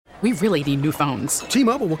We really need new phones.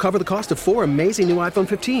 T-Mobile will cover the cost of 4 amazing new iPhone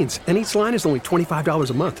 15s, and each line is only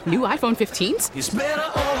 $25 a month. New iPhone 15s? It's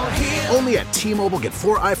better over here. Only at T-Mobile, get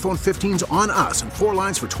 4 iPhone 15s on us and 4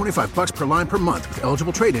 lines for $25 per line per month with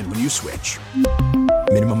eligible trade-in when you switch.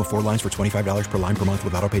 Minimum of 4 lines for $25 per line per month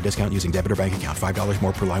with autopay discount using debit or bank account. $5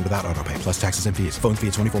 more per line without autopay, plus taxes and fees. Phone fee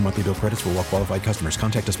at 24 monthly bill credits for well-qualified customers.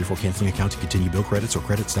 Contact us before canceling account to continue bill credits or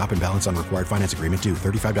credit stop and balance on required finance agreement due.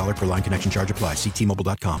 $35 per line connection charge applies. See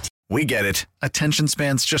T-Mobile.com. We get it. Attention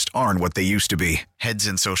spans just aren't what they used to be. Heads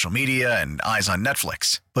in social media and eyes on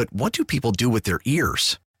Netflix. But what do people do with their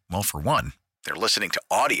ears? Well, for one, they're listening to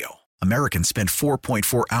audio. Americans spend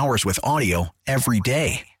 4.4 hours with audio every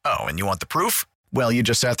day. Oh, and you want the proof? Well, you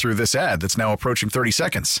just sat through this ad that's now approaching 30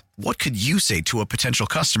 seconds. What could you say to a potential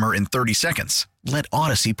customer in 30 seconds? Let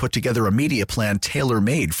Odyssey put together a media plan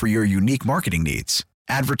tailor-made for your unique marketing needs.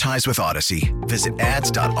 Advertise with Odyssey. Visit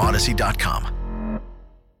ads.odyssey.com.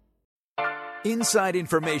 Inside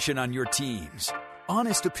information on your teams,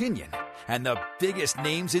 honest opinion, and the biggest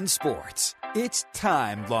names in sports. It's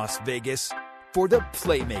time, Las Vegas, for the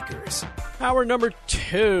Playmakers. Hour number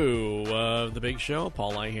 2 of the big show.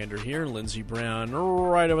 Paul Eichander here, Lindsey Brown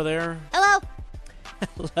right over there. Hello.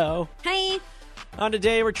 Hello. Hi. On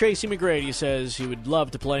today, where Tracy McGrady says he would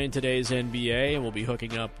love to play in today's NBA, and we'll be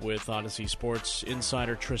hooking up with Odyssey Sports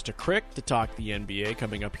insider Trista Crick to talk the NBA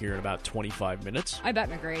coming up here in about 25 minutes. I bet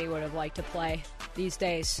McGrady would have liked to play these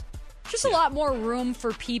days. Just a lot more room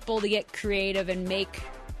for people to get creative and make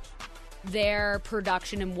their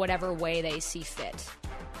production in whatever way they see fit.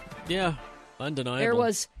 Yeah, undeniable. There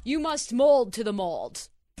was, you must mold to the mold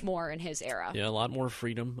more in his era. Yeah, a lot more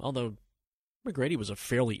freedom, although McGrady was a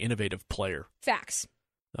fairly innovative player. Facts.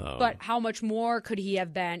 But how much more could he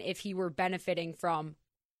have been if he were benefiting from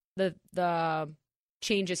the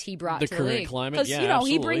changes he brought to the current league? climate? Because, Yeah, he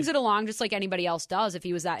absolutely. brings it along just like anybody else does. If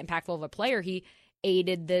he was that impactful of a player, he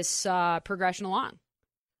aided this progression along.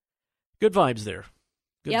 Good vibes there.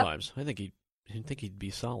 Good Yep. vibes. I think he'd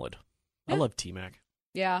be solid. Yeah. I love T-Mac.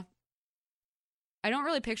 Yeah. I don't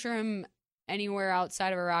really picture him anywhere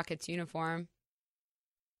outside of a Rockets uniform.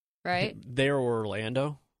 Right? There or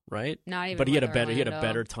Orlando, right? Not even But he had a with better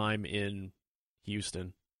Orlando. time in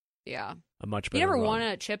Houston. Yeah. A much He better never run. won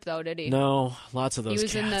a chip, though, did he? No, lots of those He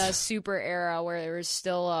was in the cats. super era where there was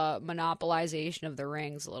still a monopolization of the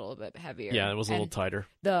rings a little bit heavier. Yeah, it was a little And tighter.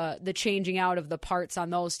 The changing out of the parts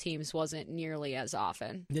on those teams wasn't nearly as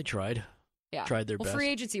often. They tried. Yeah. Tried their well, best. free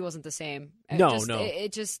agency wasn't the same. No.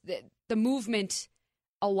 It just the movement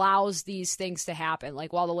allows these things to happen.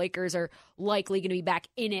 Like, while the Lakers are likely going to be back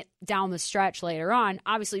in it down the stretch later on,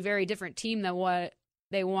 obviously very different team than what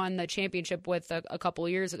they won the championship with a couple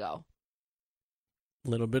of years ago. A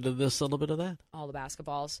little bit of this, a little bit of that. All the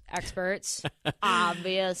basketballs experts,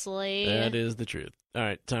 obviously. That is the truth. All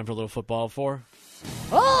right, time for a little football 4.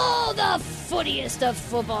 Oh, the footiest of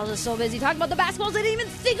footballs is so busy talking about the basketballs. I didn't even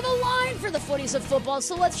think of a line for the footiest of football.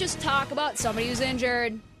 So let's just talk about somebody who's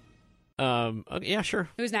injured. Okay, yeah, sure.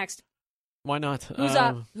 Who's next? Why not? Who's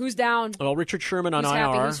up? Who's down? Well, Richard Sherman on Who's IR.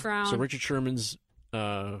 happy? Who's frowned? So Richard Sherman's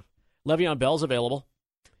Le'Veon Bell's available.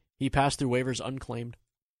 He passed through waivers unclaimed.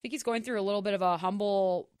 I think he's going through a little bit of a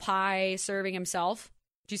humble pie serving himself.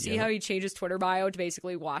 Do you see how he changed his Twitter bio to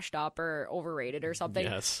basically washed up or overrated or something?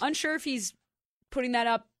 Yes. Unsure if he's putting that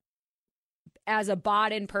up as a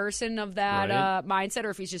bot in person of that mindset,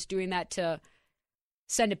 or if he's just doing that to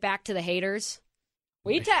send it back to the haters.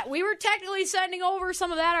 We were technically sending over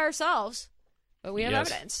some of that ourselves, but we have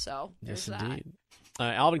evidence, so there's that. Indeed.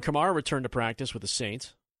 Alvin Kamara returned to practice with the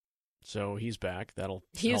Saints, so he's back.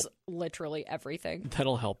 He help. is literally everything.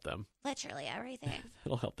 That'll help them. Literally everything.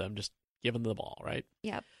 That'll help them. Just give them the ball, right?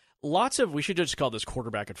 Yep. We should just call this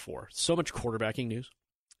quarterback at 4. So much quarterbacking news.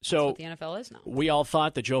 That's what the NFL is now. We all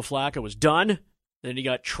thought that Joe Flacco was done, then he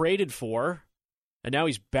got traded for, and now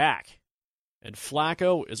he's back. And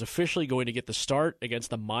Flacco is officially going to get the start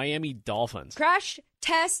against the Miami Dolphins. Crash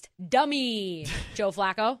test dummy, Joe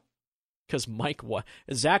Flacco. Because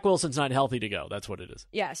Zach Wilson's not healthy to go. That's what it is.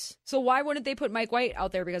 Yes. So why wouldn't they put Mike White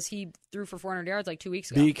out there? Because he threw for 400 yards like 2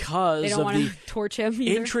 weeks ago. Because they don't of want the to torch him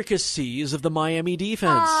either. intricacies of the Miami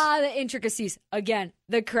defense. The intricacies. Again,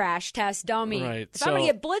 the crash test dummy. Right. If I'm going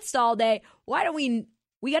to get blitzed all day, why don't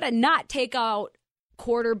we got to not take out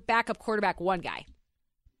backup quarterback one guy?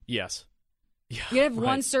 Yes. Yeah, You have right.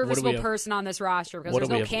 one serviceable person on this roster because there's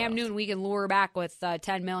no Cam Newton we can lure back with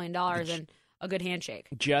 $10 million and a good handshake.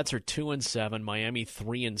 Jets are 2-7, Miami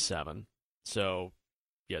 3-7. So,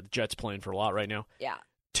 yeah, the Jets playing for a lot right now. Yeah.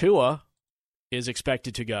 Tua is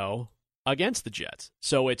expected to go against the Jets.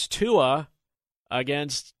 So it's Tua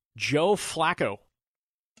against Joe Flacco.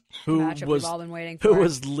 who matchup was we've all been waiting for. who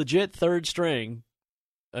was legit third string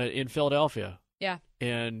in Philadelphia. Yeah.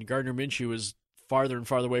 And Gardner Minshew is farther and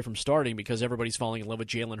farther away from starting because everybody's falling in love with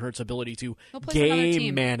Jalen Hurts' ability to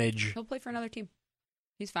game manage. He'll play for another team.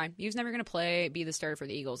 He's fine. He was never going to be the starter for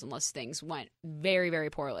the Eagles unless things went very, very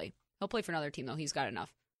poorly. He'll play for another team, though. He's got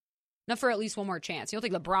enough. Enough for at least one more chance. You don't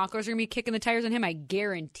think the Broncos are going to be kicking the tires on him? I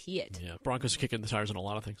guarantee it. Yeah, Broncos are kicking the tires on a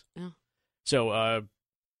lot of things. Yeah. So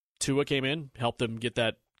Tua came in, helped them get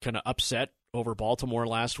that kind of upset over Baltimore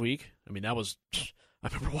last week. I mean, that was... I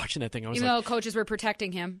remember watching that thing. I was Even like, though coaches were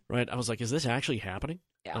protecting him. Right. I was like, is this actually happening?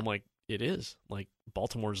 Yeah. I'm like, it is. Like,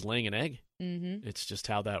 Baltimore's laying an egg. Mm-hmm. It's just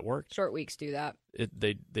how that works. Short weeks do that.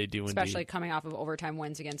 They do Especially indeed. coming off of overtime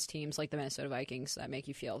wins against teams like the Minnesota Vikings that make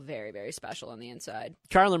you feel very, very special on the inside.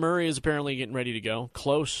 Kyler Murray is apparently getting ready to go,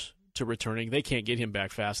 close to returning. They can't get him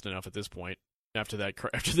back fast enough at this point after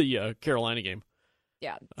the Carolina game.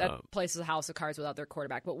 Yeah, that place is a house of cards without their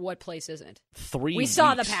quarterback. But what place isn't? 3 We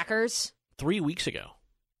saw the Packers. 3 weeks ago.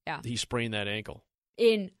 Yeah. He sprained that ankle.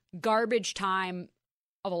 In garbage time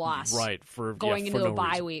of a loss. Right. Going into a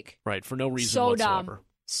bye week. Right. For no reason so whatsoever. Dumb.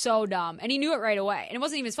 So dumb. And he knew it right away. And it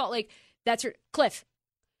wasn't even his fault. Like, that's Cliff.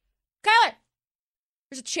 Kyler,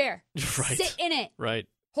 there's a chair. Right. Sit in it. Right.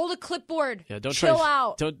 Hold a clipboard. Yeah, don't chill try,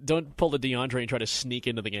 out. Don't pull the DeAndre and try to sneak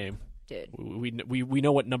into the game. Dude. We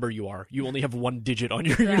know what number you are. You only have one digit on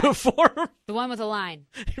your uniform. The one with a line.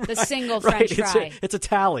 The right, single French fry. It's a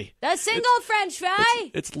tally. The single French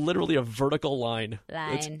fry. It's literally a vertical line.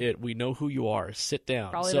 Line. That's it. We know who you are. Sit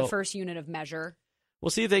down. Probably the first unit of measure. We'll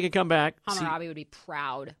see if they can come back. Hammurabi would be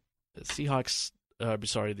proud. The Seahawks.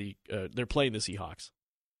 They're playing the Seahawks.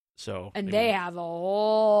 So they have a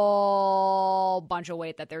whole bunch of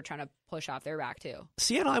weight that they're trying to push off their back too.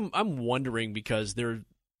 Seattle, I'm wondering because they're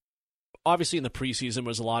obviously in the preseason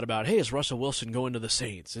was a lot about, hey, is Russell Wilson going to the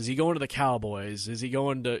Saints? Is he going to the Cowboys? Is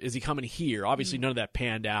he coming here? Obviously, none of that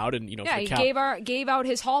panned out, and he gave out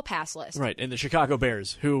his hall pass list. Right, and the Chicago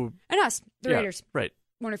Bears, and us, the Raiders. Right.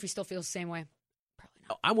 Wonder if he still feels the same way. Probably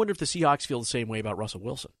not. I wonder if the Seahawks feel the same way about Russell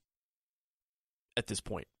Wilson at this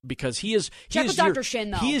point because he is Dr.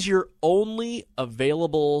 Shin, though. He is your only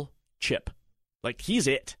available chip. Like he's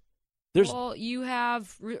it. Well, you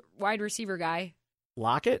have wide receiver guy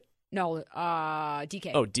Lockett. No,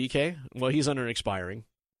 DK. Oh, DK? Well, he's under expiring.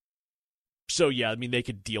 So, yeah, I mean, they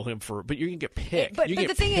could deal him but you're going to get picked. But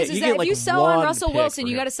the thing is that if you sell on Russell Wilson,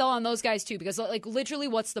 you got to sell on those guys too, because, like, literally,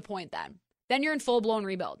 what's the point then? Then you're in full-blown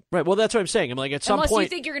rebuild. Right, well, that's what I'm saying. I'm like, at some point... Unless you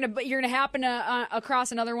think you're gonna happen to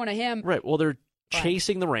across another one of him. Right, well, they're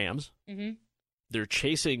chasing the Rams. Mm-hmm. They're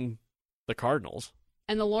chasing the Cardinals.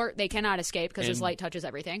 And the Lord, they cannot escape because his light touches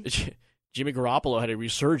everything. Jimmy Garoppolo had a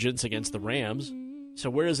resurgence against the Rams. So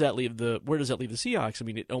where does that leave the Seahawks? I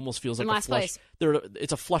mean, it almost feels like last place.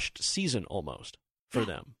 It's a flushed season almost for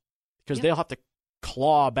them because they'll have to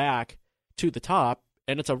claw back to the top,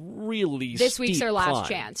 and it's a really this week's their last climb.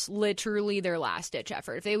 chance, literally their last ditch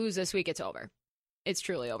effort. If they lose this week, it's over. It's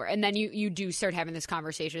truly over. And then you do start having this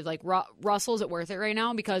conversation like Russell, is it worth it right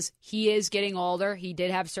now? Because he is getting older. He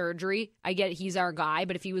did have surgery. I get it, he's our guy,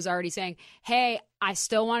 but if he was already saying, "Hey, I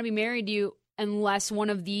still want to be married to you," unless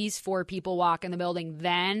one of these 4 people walk in the building,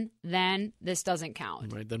 then this doesn't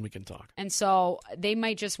count. Right, then we can talk. And so they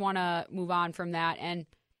might just want to move on from that. And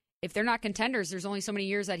if they're not contenders, there's only so many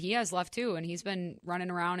years that he has left too, and he's been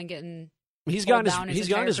running around and getting. He's got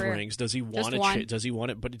his rings. Does he want to? Does he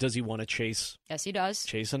want it? But does he want to chase? Yes, he does.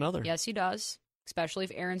 Chase another. Yes, he does. Especially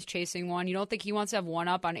if Aaron's chasing one. You don't think he wants to have one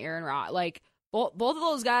up on Aaron Rodgers? Like both of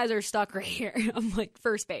those guys are stuck right here. I'm like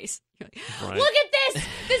first base. Like, right. Look at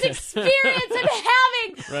this experience I'm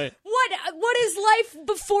having. Right. What is life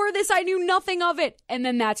before this? I knew nothing of it, and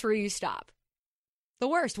then that's where you stop. The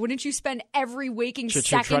worst. Wouldn't you spend every waking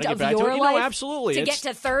second of your life absolutely. to get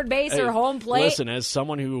to third base or home plate? Listen, as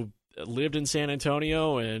someone who lived in San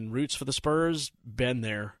Antonio and roots for the Spurs, been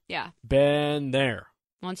there. Yeah. Been there.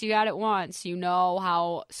 Once you got it once, you know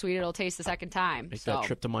how sweet it'll taste the second time. Make that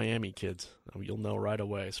trip to Miami, kids. You'll know right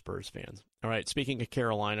away, Spurs fans. All right, speaking of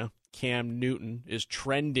Carolina, Cam Newton is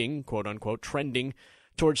trending, quote-unquote,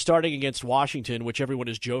 towards starting against Washington, which everyone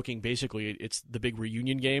is joking. Basically, it's the big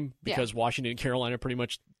reunion game because Washington and Carolina are pretty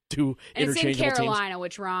much two interchangeable teams. It's in Carolina,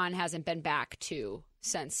 which Ron hasn't been back to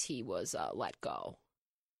since he was let go.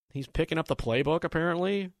 He's picking up the playbook,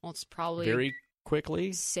 apparently. Well, it's probably very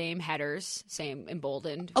quickly. Same headers, same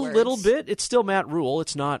emboldened. A little bit. It's still Matt Rule.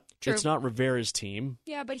 It's not. True. It's not Rivera's team.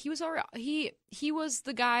 Yeah, but he was already he was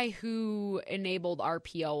the guy who enabled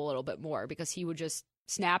RPO a little bit more because he would just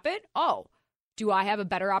snap it. Oh, do I have a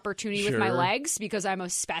better opportunity with my legs because I'm a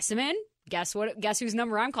specimen? Guess what? Guess whose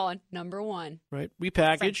number I'm calling? Number 1. Right. We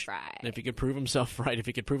package. French fry. And if he can prove himself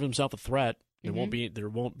a threat, there won't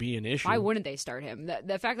be an issue. Why wouldn't they start him?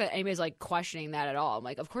 The fact that anybody's like questioning that at all, I'm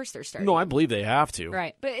like, of course they're starting. No, I him. believe they have to.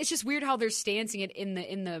 Right, but it's just weird how they're stancing it in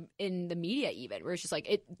the media, even where it's just like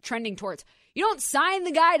it trending towards you don't sign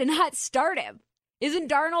the guy to not start him.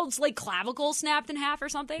 Isn't Darnold's like clavicle snapped in half or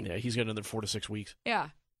something? Yeah, he's got another 4 to 6 weeks. Yeah.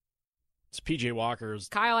 It's PJ Walker's.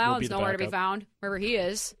 Kyle Allen's nowhere to be found. Wherever he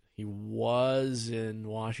is. He was in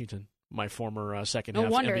Washington. My former second half No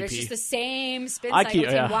wonder. MVP. It's just the same spin cycle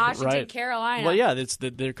between Washington, right. Carolina. Well, yeah,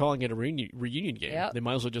 they're calling it a reunion game. Yep. They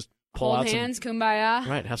might as well just pull Hold out hands, kumbaya.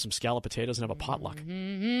 Right, have some scalloped potatoes and have a potluck.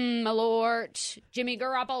 Mm-hmm, my lord. Jimmy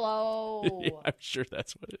Garoppolo. Yeah, I'm sure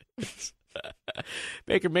that's what it is.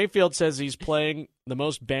 Baker Mayfield says he's playing the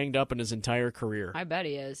most banged up in his entire career. I bet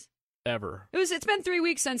he is. Ever. It's been 3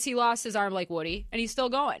 weeks since he lost his arm like Woody, and he's still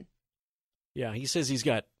going. Yeah, he says he's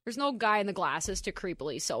got There's no guy in the glasses to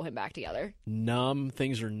creepily sew him back together. numb.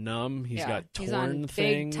 Things are numb. He's got torn he's on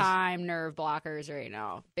things. big time nerve blockers right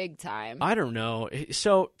now. Big time. I don't know.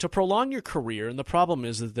 So to prolong your career, and the problem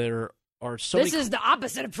is that there are so This many. is the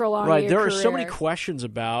opposite of prolonging Right, your there career. are so many questions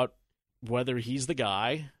about whether he's the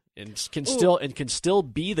guy and can still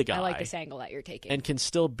be the guy. I like this angle that you're taking. And can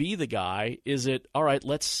still be the guy. Is it all right?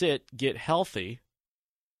 Let's sit, get healthy,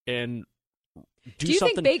 and do you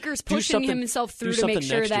something. think Baker's pushing something- himself through do to make something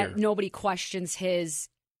sure next that year? nobody questions his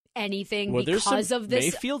anything Well, there's because some- of this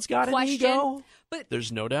Mayfield's got an question? ego. But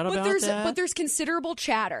There's no doubt about that. But there's considerable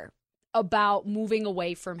chatter about moving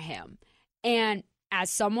away from him. And as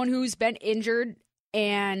someone who's been injured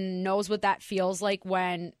and knows what that feels like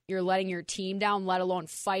when you're letting your team down, let alone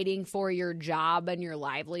fighting for your job and your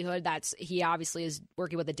livelihood, he obviously is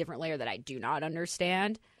working with a different layer that I do not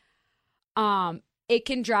understand. It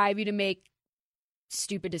can drive you to make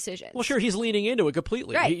stupid decisions. Well, sure, he's leaning into it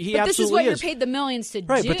completely. Right. He but this is absolutely what you're is. paid the millions to do.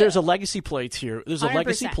 Right, but there's a legacy play here. There's a 100%.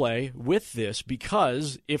 legacy play with this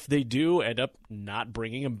because if they do end up not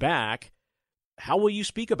bringing him back, how will you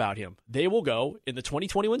speak about him? They will go in the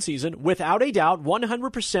 2021 season, without a doubt,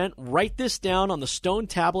 100%, write this down on the stone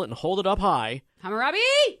tablet and hold it up high, Hammurabi!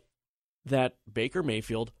 that Baker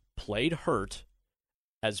Mayfield played hurt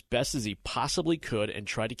as best as he possibly could and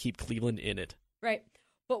tried to keep Cleveland in it. Right.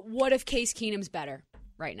 But what if Case Keenum's better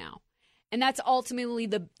right now? And that's ultimately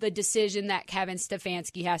the decision that Kevin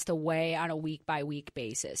Stefanski has to weigh on a week-by-week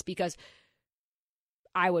basis. Because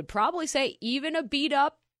I would probably say even a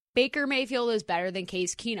beat-up Baker Mayfield is better than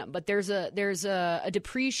Case Keenum. But there's a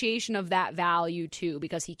depreciation of that value, too,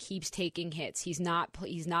 because he keeps taking hits. He's not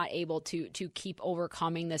able to keep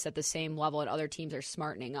overcoming this at the same level, and other teams are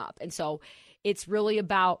smartening up. And so it's really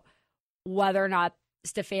about whether or not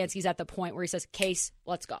Stefanski's at the point where he says, Case,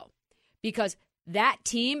 let's go. Because that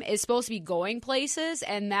team is supposed to be going places,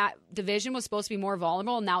 and that division was supposed to be more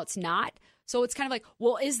vulnerable, and now it's not. So it's kind of like,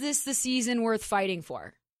 well, is this the season worth fighting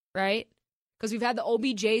for, right? Because we've had the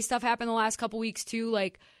OBJ stuff happen the last couple weeks, too.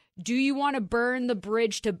 Like, do you want to burn the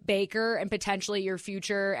bridge to Baker and potentially your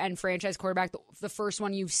future and franchise quarterback, the first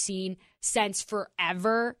one you've seen since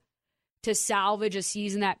forever, to salvage a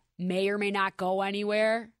season that may or may not go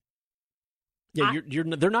anywhere? Yeah,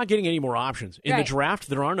 they're not getting any more options. In the draft,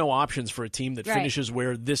 there are no options for a team that finishes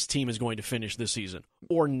where this team is going to finish this season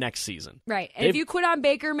or next season. Right. And if you quit on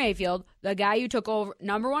Baker Mayfield, the guy you took over,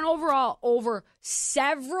 number one overall, over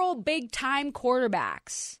several big-time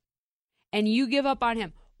quarterbacks, and you give up on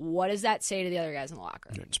him, what does that say to the other guys in the locker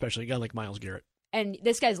room? Especially a guy like Myles Garrett. And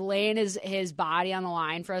this guy's laying his body on the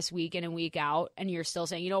line for us week in and week out, and you're still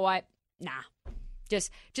saying, you know what? Nah.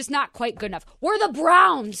 Just not quite good enough. We're the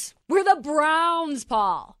Browns. We're the Browns,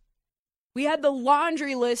 Paul. We had the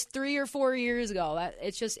laundry list 3 or 4 years ago.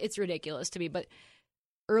 It's ridiculous to me. But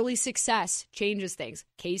early success changes things.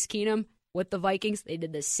 Case Keenum with the Vikings, they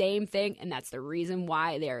did the same thing, and that's the reason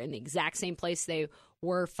why they're in the exact same place they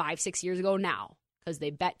were 5-6 years ago now, because they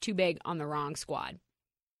bet too big on the wrong squad.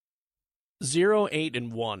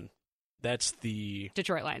 0-8-1. That's the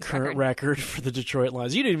Detroit Lions current record for the Detroit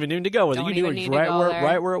Lions. You didn't even need to go with it. You knew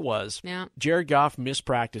right where it was. Yeah. Jared Goff missed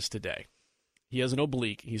practice today. He has an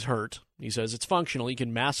oblique. He's hurt. He says it's functional. He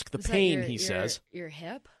can mask the pain, he says. Your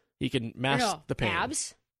hip? He can mask the pain.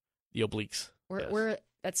 Abs? The obliques. Where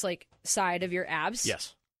that's like side of your abs?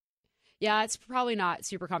 Yes. Yeah, it's probably not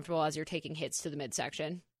super comfortable as you're taking hits to the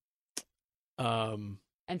midsection. And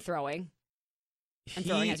throwing. And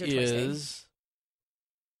throwing as you're twisting.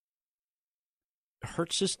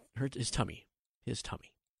 Hurts his tummy,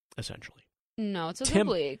 essentially. No, it's a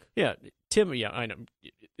oblique. Yeah, Tim. Yeah, I know.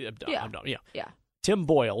 I'm done. Yeah. Tim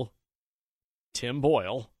Boyle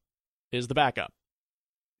is the backup.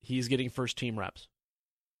 He's getting first team reps.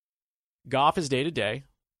 Goff is day to day.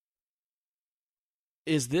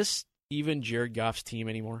 Is this even Jared Goff's team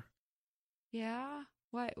anymore? Yeah.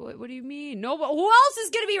 What do you mean? No, but who else is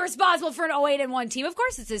going to be responsible for an 0-8-1 team? Of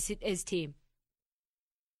course it's his team.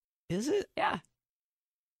 Is it? Yeah.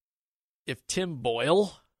 If Tim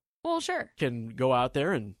Boyle can go out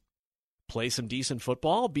there and play some decent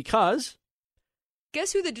football, because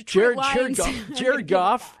guess who the Detroit Lions Jared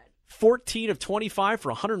Goff, 14 of 25 for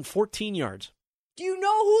 114 yards. Do you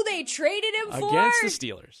know who they traded him for? Against the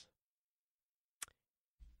Steelers.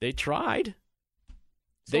 They tried.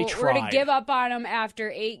 So we're going to give up on him after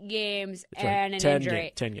 8 games and an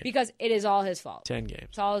injury. 10 games. Because it is all his fault. 10 games.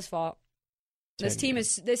 It's all his fault. This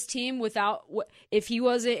team without,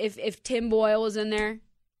 if Tim Boyle was in there,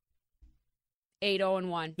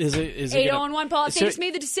 8-0-1. Is it 8-0-1? Paul, they just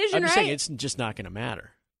made the decision, I'm right? saying it's just not going to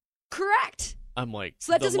matter. Correct. I'm like,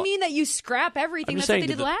 so that doesn't mean that you scrap everything. That's what they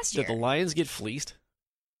did last year. Did the Lions get fleeced?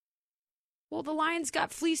 Well, the Lions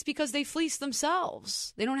got fleeced because they fleeced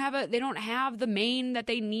themselves. They don't have the main that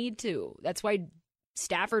they need to. That's why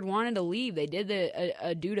Stafford wanted to leave. They did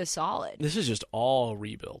a dude a solid. This is just all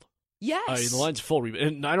rebuild. Yes. The Lions full rebuild.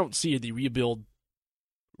 And I don't see the rebuild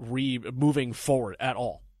moving forward at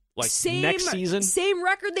all. Like next season. Same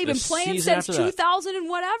record they've been playing since 2000 and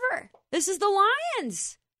whatever. This is the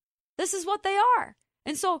Lions. This is what they are.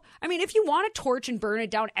 And so, I mean, if you want to torch and burn it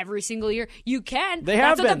down every single year, you can. They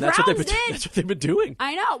have been. That's what they've been doing.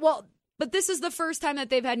 I know. Well, but this is the first time that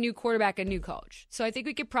they've had new quarterback and new coach. So I think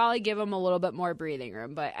we could probably give them a little bit more breathing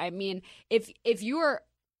room. But I mean, if you are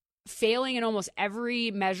failing in almost every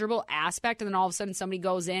measurable aspect and then all of a sudden somebody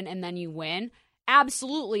goes in and then you win,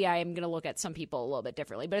 absolutely I am going to look at some people a little bit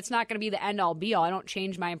differently. But it's not going to be the end-all be-all. I don't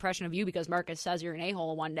change my impression of you because Marcus says you're an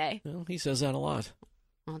a-hole one day. Well, he says that a lot.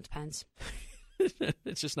 Well, it depends.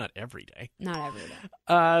 It's just not every day. Not every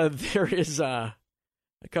day. There is a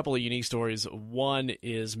couple of unique stories. One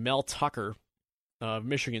is Mel Tucker of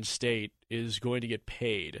Michigan State is going to get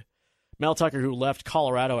paid. Mel Tucker, who left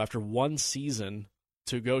Colorado after one season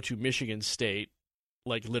to go to Michigan State,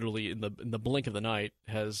 like literally in the blink of the night,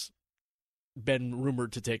 has been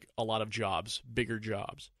rumored to take a lot of jobs, bigger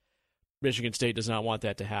jobs. Michigan State does not want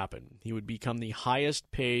that to happen. He would become the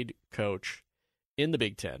highest paid coach in the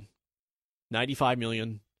Big Ten. $95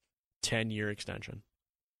 million, 10-year extension.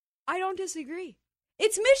 I don't disagree.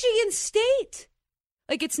 It's Michigan State.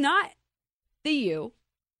 Like, it's not the U.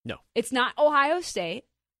 No. It's not Ohio State.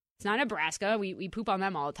 It's not Nebraska. We poop on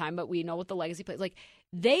them all the time, but we know what the legacy plays. Like,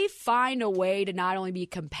 they find a way to not only be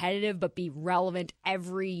competitive, but be relevant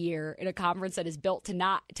every year in a conference that is built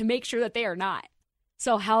to make sure that they are not.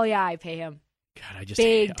 So, hell yeah, I pay him. God, I just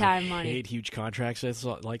big-time money. I hate huge contracts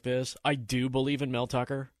like this. I do believe in Mel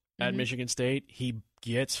Tucker. At Michigan State, he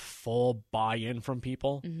gets full buy-in from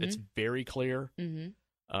people. Mm-hmm. It's very clear.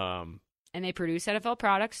 Mm-hmm. And they produce NFL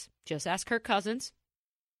products. Just ask Kirk Cousins.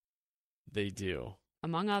 They do.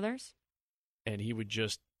 Among others. And he would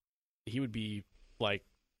be like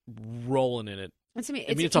rolling in it. It's a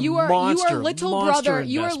monster. You are little brother.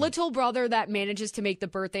 You are investment. little brother that manages to make the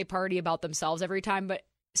birthday party about themselves every time, but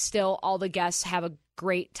still all the guests have a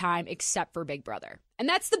great time except for Big Brother. And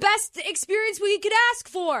that's the best experience we could ask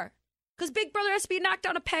for. Because Big Brother has to be knocked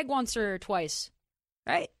down a peg once or twice.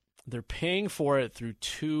 Right? They're paying for it through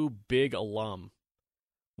 2 big alum.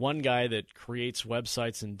 One guy that creates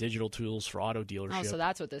websites and digital tools for auto dealerships. Oh, so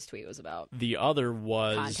that's what this tweet was about. The other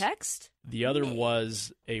was... Context? The other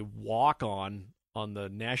was a walk-on the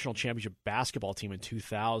national championship basketball team in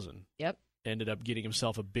 2000. Yep. Ended up getting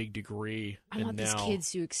himself a big degree. I want these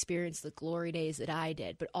kids to experience the glory days that I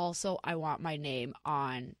did, but also I want my name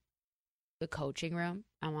on the coaching room.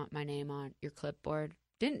 I want my name on your clipboard.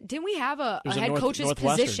 Didn't we have a head coach's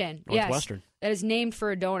position? Northwestern. Yes, that is named for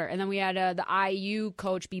a donor. And then we had the IU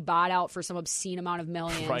coach be bought out for some obscene amount of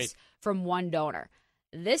millions from one donor.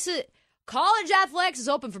 College athletics is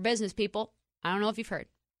open for business, people. I don't know if you've heard.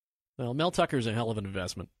 Well, Mel Tucker's a hell of an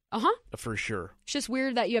investment. For sure. It's just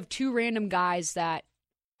weird that you have 2 random guys that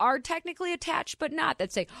are technically attached, but not,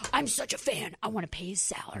 that say, I'm such a fan, I want to pay his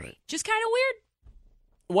salary. Right. Just kind of weird.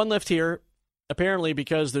 One lift here. Apparently,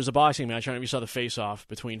 because there's a boxing match, I don't know if you saw the face-off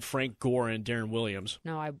between Frank Gore and Darren Williams.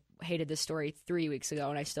 No, I hated this story 3 weeks ago,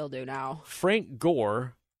 and I still do now. Frank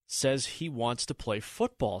Gore says he wants to play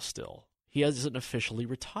football still. He hasn't officially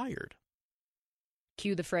retired.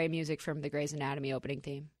 Cue the Fray music from the Grey's Anatomy opening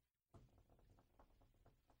theme.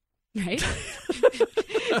 Right?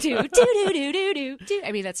 do, do, do, do, do, do.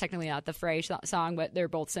 I mean, that's technically not the Fray song, but they're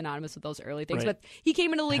both synonymous with those early things. Right. But he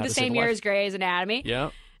came into the league the same year as Grey's Anatomy.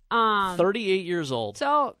 Yeah. 38 years old.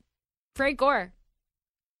 So, Frank Gore,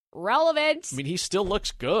 relevant. I mean, he still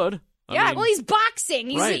looks good. Yeah, well, he's boxing.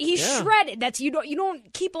 He's yeah. shredded. That's you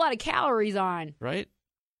don't keep a lot of calories on. Right.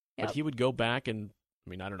 Yep. But he would go back and, I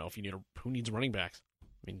mean, I don't know if you need who needs running backs? I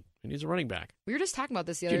mean, who needs a running back? We were just talking about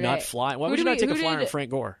this the Do other not day. fly. Why would you not take a flyer on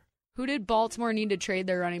Frank Gore? Who did Baltimore need to trade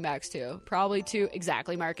their running backs to? Probably to,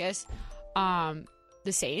 exactly, Marcus. The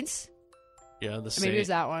Saints? Yeah, the Saints. Maybe it was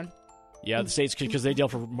that one. Yeah, the Saints, because they deal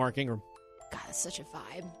for Mark Ingram. God, that's such a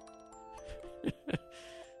vibe.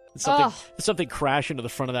 Something crash into the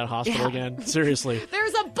front of that hospital again. Seriously.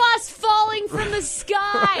 There's a bus falling from the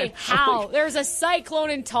sky. How? There's a cyclone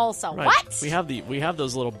in Tulsa. Right. What? We have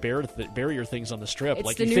those little barrier things on the strip. It's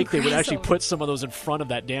like the you new think they would actually crossover. put some of those in front of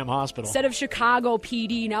that damn hospital. Instead of Chicago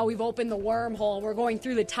PD, now we've opened the wormhole and we're going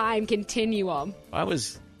through the time continuum. I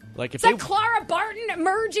was like, Is that Clara Barton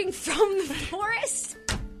emerging from the forest?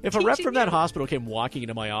 If a rep from that hospital came walking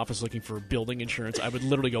into my office looking for building insurance, I would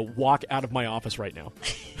literally go, walk out of my office right now.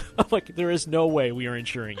 I'm like, there is no way we are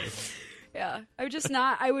insuring you. Yeah, I would just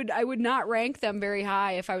not. I would not rank them very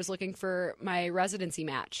high if I was looking for my residency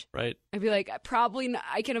match. Right. I'd be like, probably not,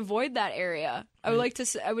 I can avoid that area. I would like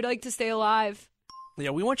to stay alive.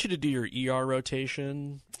 Yeah, we want you to do your ER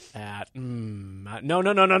rotation at no.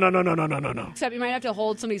 Except you might have to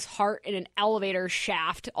hold somebody's heart in an elevator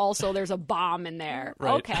shaft. Also, there's a bomb in there.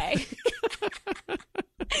 Right. Okay.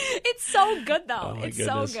 It's so good, though. Oh, my it's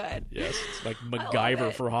goodness. so good. Yes, it's like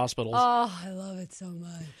MacGyver for hospitals. Oh, I love it so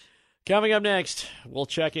much. Coming up next, we'll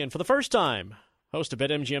check in for the first time. Host of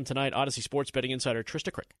BetMGM Tonight, Odyssey Sports Betting Insider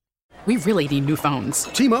Trista Crick. We really need new phones.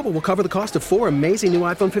 T-Mobile will cover the cost of 4 amazing new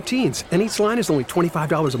iPhone 15s, and each line is only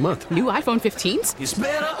 $25 a month. New iPhone 15s? It's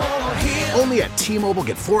better over here. Only at T-Mobile,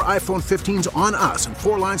 get 4 iPhone 15s on us and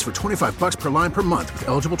 4 lines for $25 per line per month with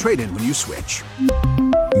eligible trade-in when you switch.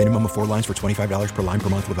 Minimum of 4 lines for $25 per line per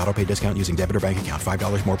month with autopay discount using debit or bank account.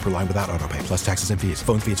 $5 more per line without autopay, plus taxes and fees.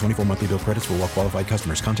 Phone fee at 24 monthly bill credits for well-qualified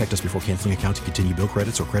customers. Contact us before canceling account to continue bill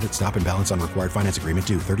credits or credit stop and balance on required finance agreement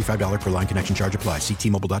due. $35 per line connection charge applies. See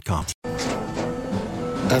T-Mobile.com.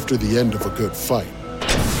 After the end of a good fight,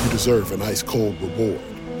 you deserve an ice-cold reward.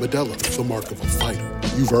 Modelo is the mark of a fighter.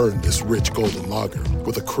 You've earned this rich golden lager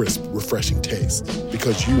with a crisp, refreshing taste.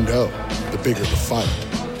 Because you know, the bigger the fight,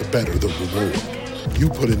 the better the reward. You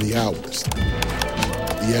put in the hours,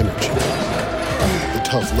 the energy, the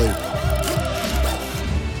tough labor.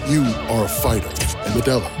 You are a fighter, and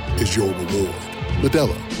Modelo is your reward.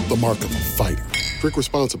 Modelo, the mark of a fighter. Drink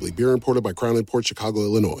responsibly. Beer imported by Crown Imports, Chicago,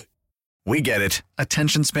 Illinois. We get it.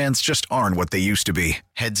 Attention spans just aren't what they used to be.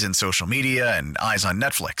 Heads in social media and eyes on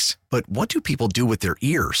Netflix. But what do people do with their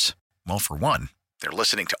ears? Well, for one, they're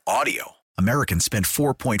listening to audio. Americans spend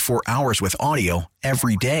 4.4 hours with audio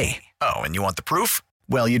every day. Oh, and you want the proof?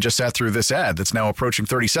 Well, you just sat through this ad that's now approaching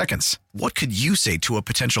 30 seconds. What could you say to a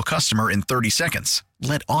potential customer in 30 seconds?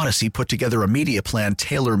 Let Odyssey put together a media plan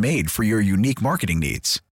tailor-made for your unique marketing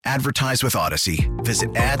needs. Advertise with Odyssey.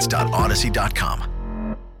 Visit ads.odyssey.com.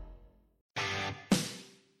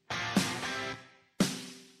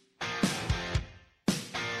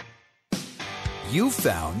 You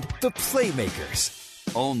found the Playmakers.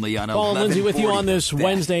 Only on Paul and Lindsay with you on this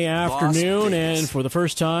Wednesday afternoon, Vegas. and for the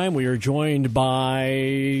first time, we are joined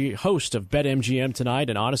by host of BetMGM Tonight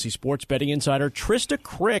and Odyssey Sports Betting Insider, Trista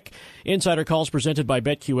Crick. Insider calls presented by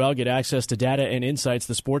BetQL. Get access to data and insights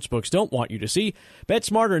the sportsbooks don't want you to see. Bet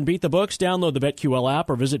smarter and beat the books. Download the BetQL app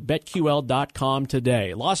or visit BetQL.com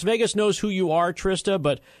today. Las Vegas knows who you are, Trista,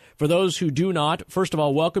 but for those who do not, first of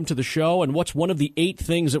all, welcome to the show, and what's one of the 8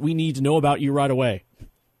 things that we need to know about you right away?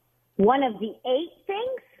 One of the 8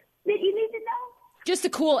 things that you need to know? Just the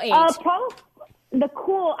cool 8. Probably the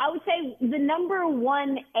cool, I would say the number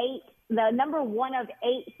one of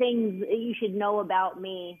 8 things that you should know about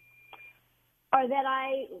me are that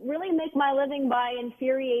I really make my living by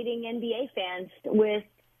infuriating NBA fans with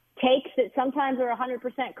takes that sometimes are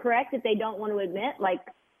 100% correct that they don't want to admit, like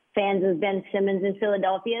fans of Ben Simmons in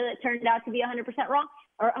Philadelphia that turned out to be 100% wrong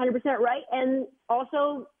or 100% right, and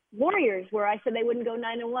also Warriors, where I said they wouldn't go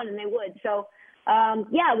 9-1 and they would. So,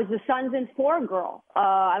 it was the Suns in 4 girl.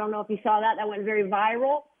 I don't know if you saw that. That went very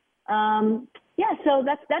viral. So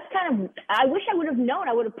that's kind of, I wish I would have known.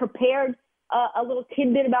 I would have prepared a little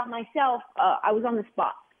tidbit about myself. I was on the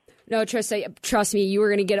spot. No, Trista, trust me, you were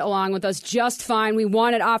going to get along with us just fine. We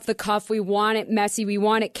want it off the cuff. We want it messy. We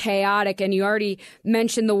want it chaotic. And you already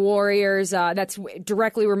mentioned the Warriors. That's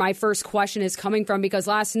directly where my first question is coming from, because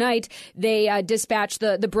last night they dispatched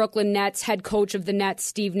the Brooklyn Nets. Head coach of the Nets,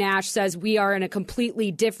 Steve Nash, says we are in a completely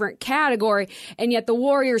different category. And yet the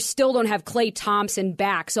Warriors still don't have Klay Thompson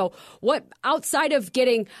back. So what, outside of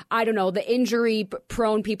getting, I don't know, the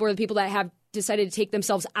injury-prone people or the people that have decided to take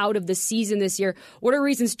themselves out of the season this year. What are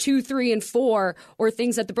reasons 2, 3, and 4, or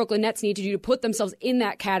things that the Brooklyn Nets need to do to put themselves in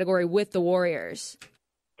that category with the Warriors?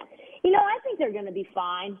 I think they're going to be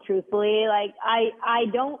fine, truthfully. Like, I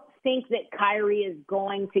don't think that Kyrie is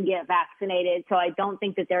going to get vaccinated, so I don't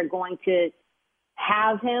think that they're going to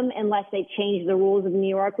have him unless they change the rules of New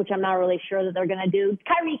York, which I'm not really sure that they're going to do.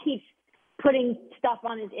 Kyrie keeps putting stuff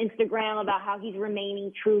on his Instagram about how he's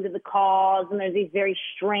remaining true to the cause, and there's these very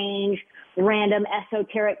strange, random,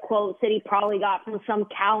 esoteric quotes that he probably got from some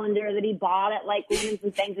calendar that he bought at like Women's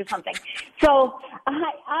and Things or something. So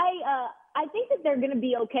I think that they're going to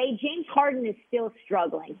be okay. James Harden is still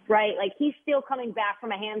struggling, right? Like, he's still coming back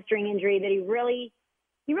from a hamstring injury that he really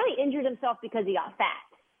injured himself because he got fat.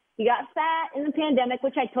 He got fat in the pandemic,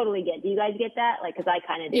 which I totally get. Do you guys get that? Like, because I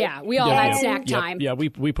kind of did. Yeah, we all had snack time. Yeah, we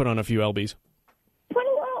put on a few LBs. Put a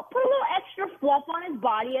little extra fluff on his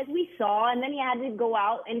body, as we saw, and then he had to go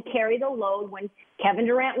out and carry the load when Kevin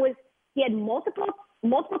Durant he had multiple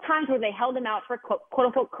times where they held him out for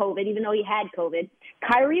quote-unquote COVID, even though he had COVID.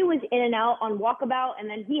 Kyrie was in and out on walkabout, and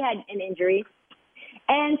then he had an injury.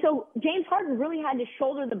 And so James Harden really had to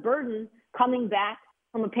shoulder the burden coming back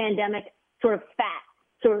from a pandemic sort of fat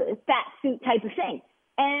suit type of thing.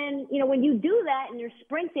 And, when you do that and you're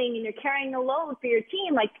sprinting and you're carrying the load for your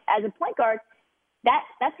team, like as a point guard,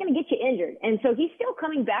 that's going to get you injured. And so he's still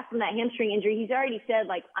coming back from that hamstring injury. He's already said,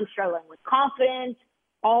 like, I'm struggling with confidence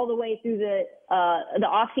all the way through the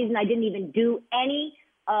off season. I didn't even do any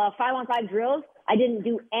 5-on-5 drills. I didn't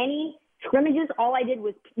do any scrimmages. All I did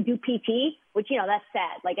was do PT, which, that's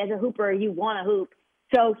sad. Like, as a hooper, you want to hoop.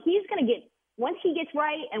 So he's going to get, once he gets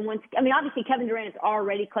right, and obviously Kevin Durant is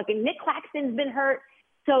already clicking. Nick Claxton's been hurt.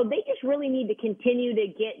 So they just really need to continue to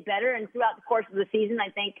get better. And throughout the course of the season,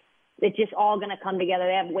 I think it's just all going to come together.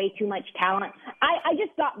 They have way too much talent. I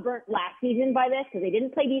just got burnt last season by this because they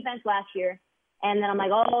didn't play defense last year. And then I'm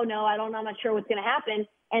like, oh, no, I don't know. I'm not sure what's going to happen.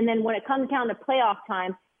 And then when it comes down to playoff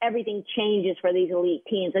time, everything changes for these elite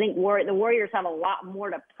teams. I think the Warriors have a lot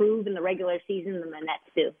more to prove in the regular season than the Nets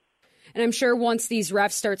do. And I'm sure once these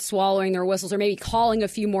refs start swallowing their whistles or maybe calling a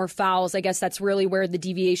few more fouls, I guess that's really where the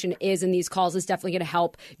deviation is in these calls. Is definitely going to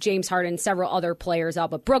help James Harden and several other players out.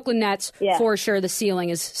 But Brooklyn Nets, for sure, the ceiling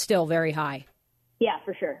is still very high. Yeah,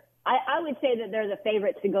 for sure. I would say that they're the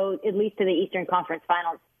favorites to go at least to the Eastern Conference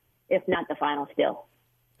Finals, if not the finals still.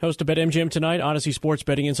 Host of BetMGM tonight, Odyssey Sports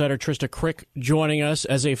betting insider Trista Crick joining us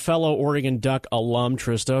as a fellow Oregon Duck alum.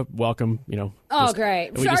 Trista, welcome.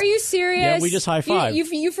 Great. Are you serious? Yeah, we just high-fived.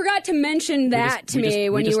 You forgot to mention that to me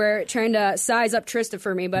when you were trying to size up Trista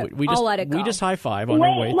for me, but I'll let it go. We just high-five on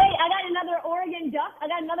our way. Wait, I got another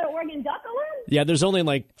Oregon Duck alum? Yeah, there's only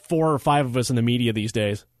like 4 or 5 of us in the media these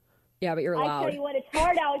days. Yeah, but you're loud. I tell you what, it's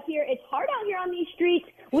hard out here. It's hard out here on these streets.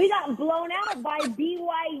 We got blown out by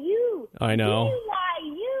BYU. I know.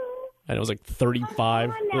 BYU. And it was like 35.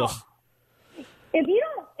 If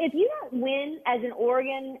you don't win as an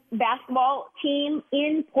Oregon basketball team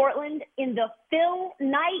in Portland in the Phil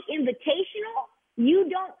Knight Invitational, you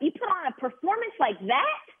put on a performance like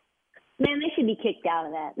that, man, they should be kicked out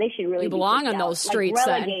of that. They should really belong on those streets, like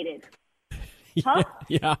relegated. Huh?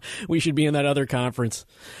 Yeah, we should be in that other conference.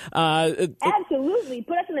 Absolutely.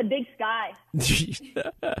 Put us in the big sky.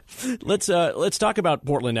 Let's talk about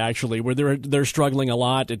Portland, actually, where they're struggling a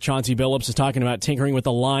lot. Chauncey Billups is talking about tinkering with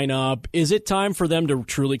the lineup. Is it time for them to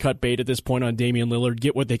truly cut bait at this point on Damian Lillard,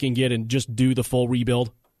 get what they can get, and just do the full rebuild?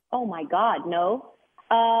 Oh, my God, no.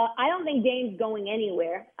 I don't think Dame's going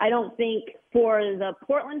anywhere. I don't think for the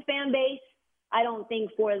Portland fan base, I don't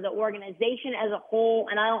think for the organization as a whole,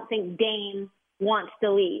 and I don't think Dame wants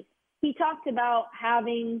to leave. He talked about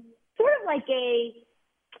having sort of like a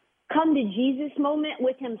come to Jesus moment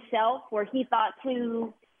with himself where he thought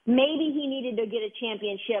maybe he needed to get a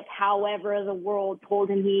championship, however the world told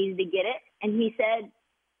him he needed to get it. And he said,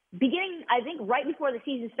 I think right before the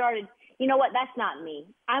season started, you know what, that's not me.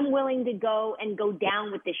 I'm willing to go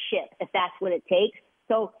down with the ship if that's what it takes.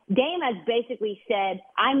 So Dame has basically said,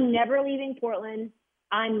 I'm never leaving Portland.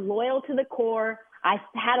 I'm loyal to the core. I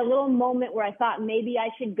had a little moment where I thought maybe I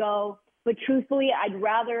should go, but truthfully, I'd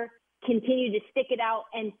rather continue to stick it out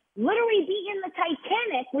and literally be in the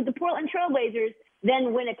Titanic with the Portland Trailblazers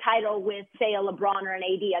than win a title with, say, a LeBron or an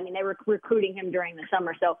AD. I mean, they were recruiting him during the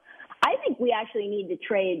summer. So I think we actually need to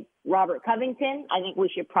trade Robert Covington. I think we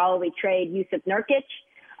should probably trade Yusuf Nurkic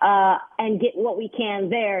and get what we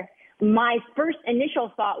can there. My first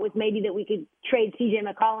initial thought was maybe that we could trade CJ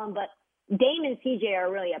McCollum, but Dame and CJ are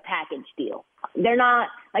really a package deal. They're not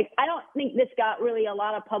I don't think this got really a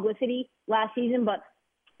lot of publicity last season, but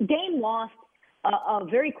Dame lost a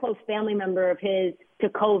very close family member of his to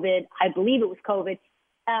COVID. I believe it was COVID.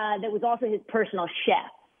 that was also his personal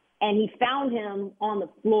chef. And he found him on the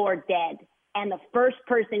floor dead. And the first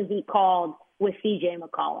person he called was C.J.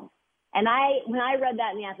 McCollum. And when I read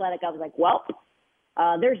that in The Athletic, I was like, well,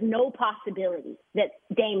 there's no possibility that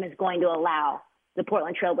Dame is going to allow the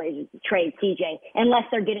Portland Trailblazers to trade CJ unless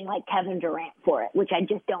they're getting like Kevin Durant for it, which I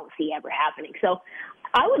just don't see ever happening. So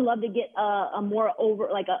I would love to get a more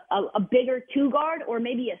a bigger 2-guard or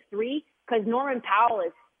maybe a 3, because Norman Powell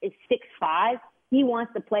is 6'5". He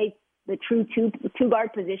wants to play the true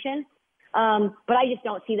 2-guard position. But I just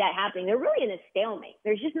don't see that happening. They're really in a stalemate.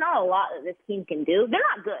 There's just not a lot that this team can do. They're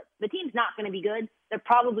not good. The team's not going to be good. They're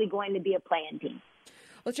probably going to be a play-in team.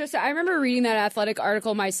 Well, Trista, I remember reading that Athletic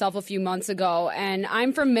article myself a few months ago, and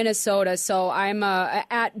I'm from Minnesota, so I'm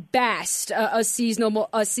at best a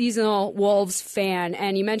seasonal Wolves fan.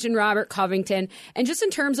 And you mentioned Robert Covington, and just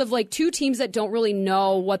in terms of like two teams that don't really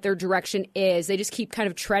know what their direction is, they just keep kind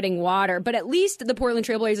of treading water. But at least the Portland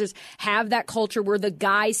Trailblazers have that culture where the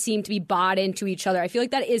guys seem to be bought into each other. I feel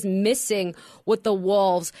like that is missing with the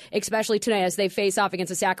Wolves, especially tonight as they face off against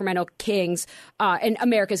the Sacramento Kings in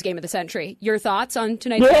America's Game of the Century. Your thoughts on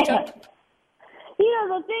tonight's matchup?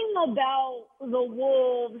 The thing about the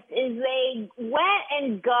Wolves is they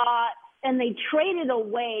went and they traded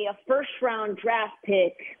away a first-round draft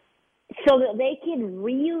pick so that they could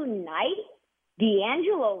reunite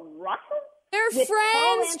D'Angelo Russell. They're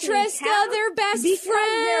friends, Trista. They're best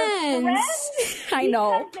friends. I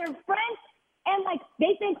know. Because they're friends. And,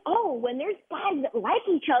 they think, when there's guys that like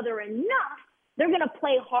each other enough, they're going to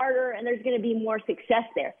play harder and there's going to be more success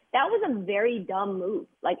there. That was a very dumb move.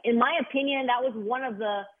 In my opinion, that was one of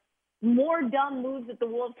the more dumb moves that the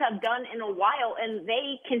Wolves have done in a while, and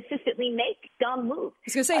they consistently make dumb moves. I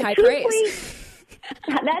was going to say high praise.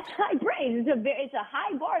 That's high praise. It's a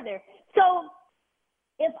high bar there. So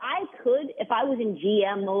if I was in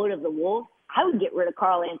GM mode of the Wolves, I would get rid of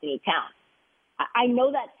Karl Anthony Towns. I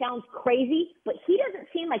know that sounds crazy, but he doesn't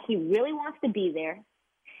seem like he really wants to be there.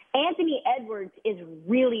 Anthony Edwards is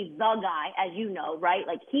really the guy, as you know, right?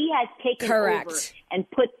 He has taken over and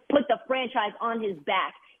put the franchise on his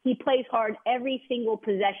back. He plays hard every single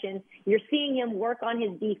possession. You're seeing him work on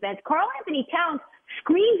his defense. Karl Anthony Towns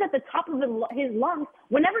screams at the top of his lungs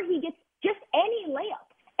whenever he gets just any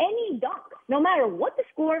layup, any dunk, no matter what the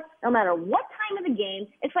score, no matter what time of the game.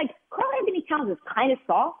 It's like Karl Anthony Towns is kind of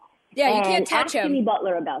soft. Yeah, you can't touch him. Ask Jimmy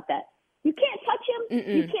Butler about that. You can't touch him.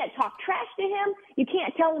 Mm-mm. You can't talk trash to him. You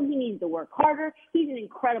can't tell him he needs to work harder. He's an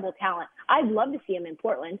incredible talent. I'd love to see him in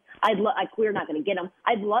Portland. We're not going to get him.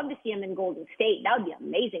 I'd love to see him in Golden State. That would be an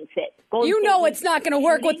amazing fit. It's not going to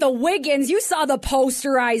work with the Wiggins. You saw the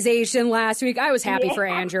posterization last week. I was happy for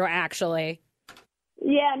Andrew, actually.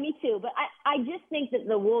 Yeah, me too. But I just think that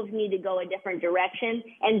the Wolves need to go a different direction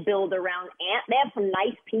and build around Ant. They have some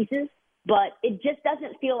nice pieces, but it just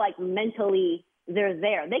doesn't feel like mentally they're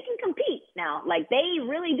there. They can compete now. They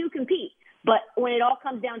really do compete. But when it all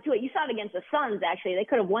comes down to it, you saw it against the Suns, actually. They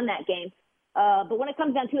could have won that game. But when it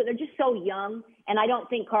comes down to it, they're just so young, and I don't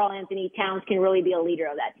think Karl Anthony Towns can really be a leader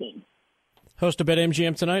of that team. Host of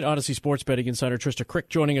BetMGM tonight, Odyssey Sports betting insider Trista Crick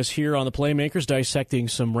joining us here on the Playmakers, dissecting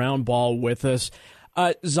some round ball with us.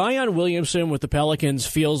 Zion Williamson with the Pelicans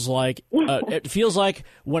feels like it feels like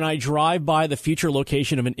when I drive by the future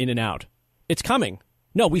location of an In-N-Out. It's coming.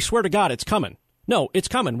 No, we swear to God, it's coming. No, it's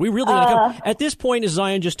coming. We really at this point, is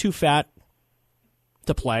Zion just too fat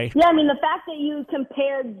to play? Yeah, the fact that you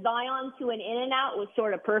compared Zion to an In-N-Out was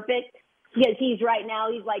sort of perfect, because he's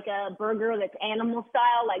like a burger that's animal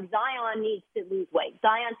style. Zion needs to lose weight.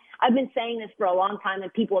 Zion, I've been saying this for a long time,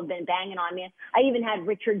 and people have been banging on me. I even had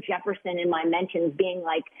Richard Jefferson in my mentions being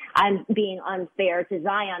like, I'm being unfair to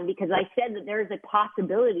Zion, because I said that there's a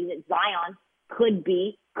possibility that Zion could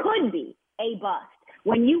be a bust.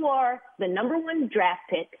 When you are the number one draft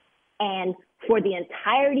pick, and for the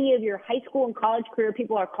entirety of your high school and college career,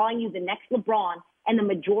 people are calling you the next LeBron, and the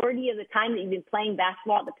majority of the time that you've been playing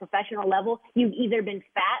basketball at the professional level, you've either been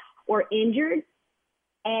fat or injured,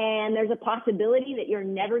 and there's a possibility that you're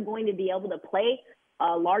never going to be able to play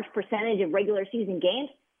a large percentage of regular season games.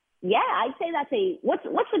 Yeah, I'd say that's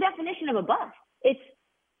what's the definition of a bust? It's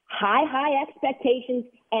high expectations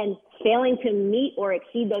and failing to meet or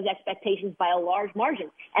exceed those expectations by a large margin.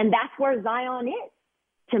 And that's where Zion is.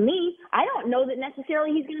 To me, I don't know that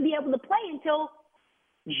necessarily he's going to be able to play until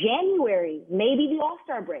January, maybe the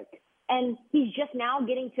All-Star break. And he's just now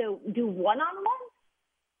getting to do one-on-one?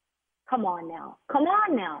 Come on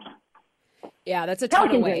now. Yeah, that's a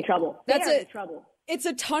ton of weight. In trouble. That's trouble. It's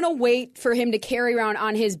a ton of weight for him to carry around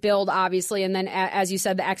on his build, obviously. And then, as you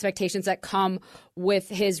said, the expectations that come with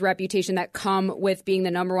his reputation that come with being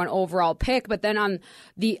the number one overall pick. But then on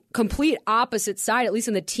the complete opposite side, at least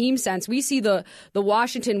in the team sense, we see the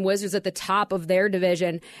Washington Wizards at the top of their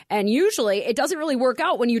division. And usually it doesn't really work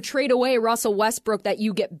out when you trade away Russell Westbrook that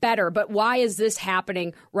you get better. But why is this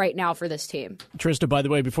happening right now for this team? Trista, by the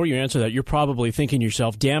way, before you answer that, you're probably thinking to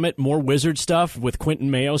yourself, damn it, more Wizard stuff with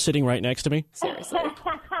Quentin Mayo sitting right next to me? Seriously.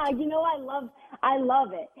 You know, I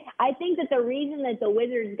love it. I think that the reason that the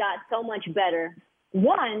Wizards got so much better,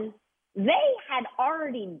 one, they had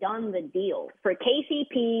already done the deal for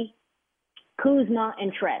KCP, Kuzma,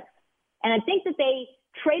 and Trez. And I think that they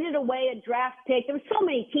traded away a draft pick. There were so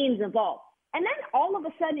many teams involved. And then all of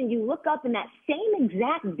a sudden you look up in that same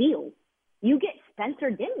exact deal, you get Spencer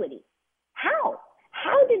Dinwiddie. How?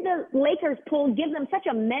 How did the Lakers give them such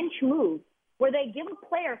a mensch move where they give a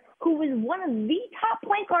player who was one of the top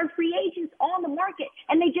point guard free agents on the market,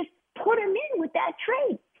 and they just put him in with that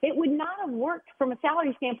trade? It would not have worked from a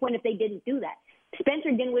salary standpoint if they didn't do that.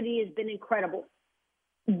 Spencer Dinwiddie has been incredible.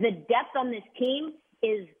 The depth on this team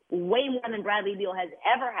is way more than Bradley Beal has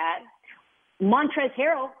ever had. Montrezl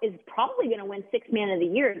Harrell is probably going to win Sixth Man of the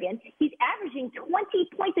Year again. He's averaging 20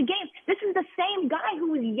 points a game. This is the same guy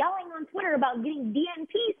who was yelling on Twitter about getting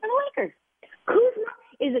DNPs for the Lakers. Kuzma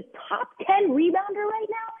is a top 10 rebounder right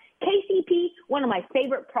now. KCP, one of my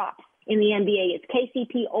favorite props in the NBA, is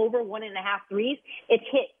KCP over 1.5 threes. It's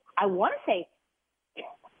hit, I want to say,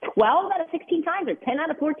 12 out of 16 times or 10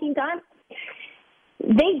 out of 14 times.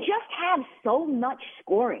 They just have so much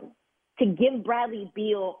scoring to give Bradley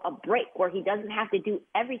Beal a break where he doesn't have to do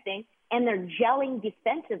everything, and they're gelling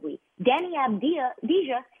defensively. Danny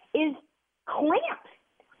Avdija is clamped.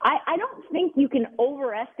 I don't think you can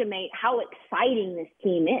overestimate how exciting this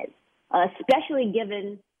team is, especially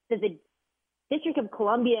given that the District of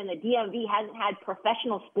Columbia and the DMV hasn't had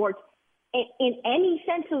professional sports in any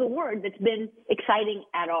sense of the word that's been exciting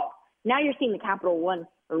at all. Now you're seeing the Capital One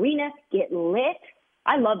Arena get lit.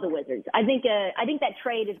 I love the Wizards. I think that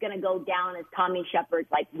trade is going to go down as Tommy Shepard's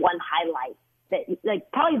one highlight. That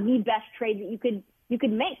probably the best trade that you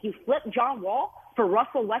could make. You flip John Wall for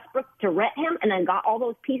Russell Westbrook to rent him, and then got all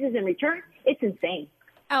those pieces in return. It's insane.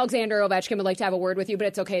 Alexander Ovechkin would like to have a word with you, but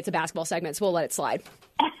it's okay. It's a basketball segment, so we'll let it slide.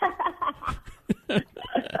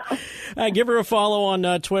 Give her a follow on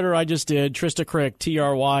Twitter. I just did. Trista Crick,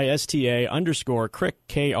 TRYSTA_Crick,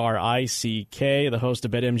 KRICK, the host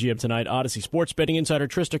of BetMGM Tonight, Odyssey Sports Betting Insider.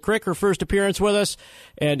 Trista Crick, her first appearance with us,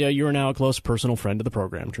 and you are now a close personal friend of the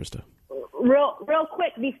program, Trista. Real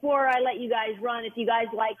quick before I let you guys run, if you guys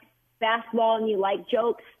like basketball and you like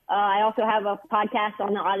jokes, I also have a podcast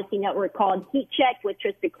on the Odyssey Network called Heat Check with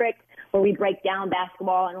Trista Crick, where we break down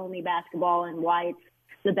basketball and only basketball and why it's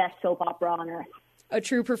the best soap opera on earth. A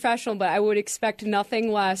true professional, but I would expect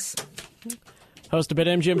nothing less. Host of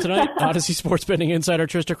BetMGM Tonight, Odyssey Sports Betting Insider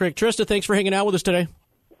Trista Crick. Trista, thanks for hanging out with us today.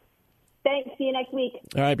 Thanks. See you next week.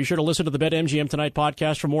 All right. Be sure to listen to the BetMGM Tonight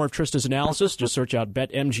podcast for more of Trista's analysis. Just search out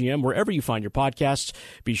BetMGM wherever you find your podcasts.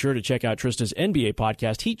 Be sure to check out Trista's NBA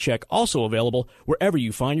podcast, Heat Check, also available wherever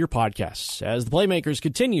you find your podcasts. As the Playmakers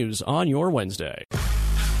continues on your Wednesday.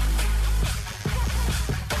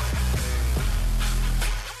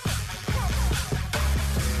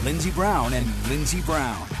 Lindsey Brown and Lindsey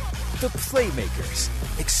Brown, the Playmakers,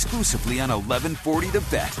 exclusively on 1140 The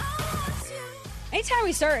Bet. Anytime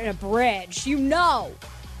we start in a bridge, you know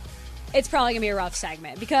it's probably going to be a rough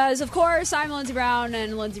segment because, of course, I'm Lindsey Brown,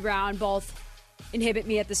 and Lindsey Brown both inhibit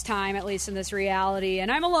me at this time, at least in this reality.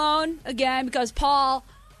 And I'm alone, again, because Paul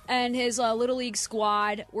and his Little League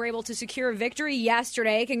squad were able to secure a victory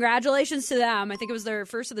yesterday. Congratulations to them. I think it was their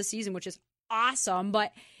first of the season, which is awesome,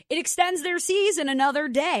 but it extends their season another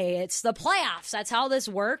day. It's the playoffs. That's how this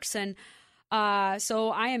works, and so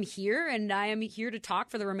I am here, and I am here to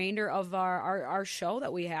talk for the remainder of our show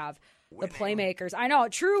that we have, the Playmakers. I know,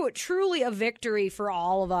 truly a victory for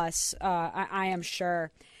all of us, I am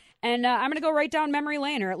sure. And I'm going to go right down memory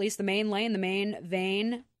lane, or at least the main lane, the main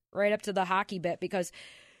vein, right up to the hockey bit, because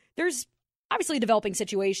there's obviously a developing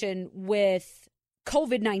situation with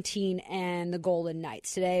COVID-19 and the Golden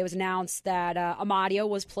Knights. Today it was announced that Amadio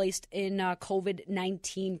was placed in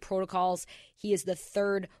COVID-19 protocols. He is the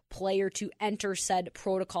third player to enter said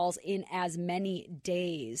protocols in as many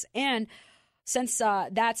days. And since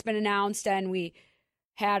that's been announced and we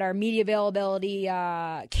had our media availability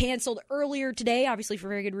canceled earlier today, obviously for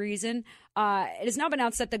very good reason, it has now been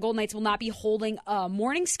announced that the Golden Knights will not be holding a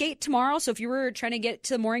morning skate tomorrow. So if you were trying to get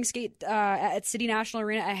to the morning skate at City National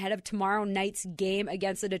Arena ahead of tomorrow night's game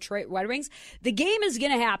against the Detroit Red Wings, the game is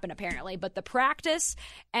going to happen apparently, but the practice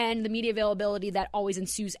and the media availability that always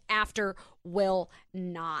ensues after will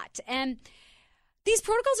not. And these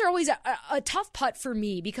protocols are always a tough putt for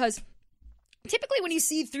me because typically when you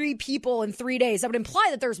see 3 people in 3 days, that would imply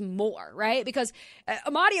that there's more, right? Because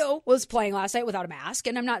Amadio was playing last night without a mask,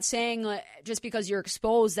 and I'm not saying just because you're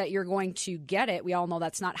exposed that you're going to get it. We all know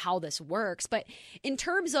that's not how this works. But in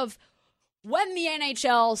terms of when the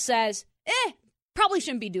NHL says, probably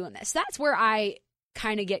shouldn't be doing this, that's where I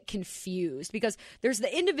kind of get confused, because there's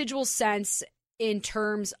the individual sense in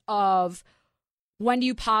terms of when do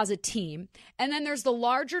you pause a team, and then there's the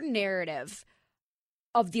larger narrative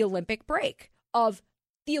of the Olympic break, of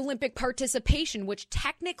the Olympic participation, which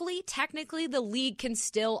technically the league can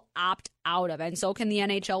still opt out of, and so can the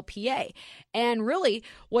NHLPA. And really,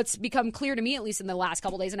 what's become clear to me, at least in the last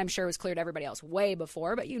couple days, and I'm sure it was clear to everybody else way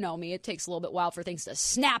before, but you know me, it takes a little bit while for things to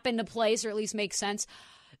snap into place or at least make sense,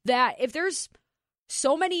 that if there's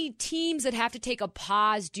so many teams that have to take a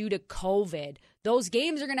pause due to COVID, those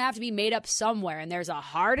games are going to have to be made up somewhere. And there's a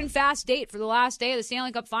hard and fast date for the last day of the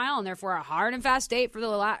Stanley Cup final, and therefore a hard and fast date for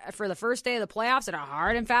the first day of the playoffs, and a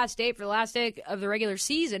hard and fast date for the last day of the regular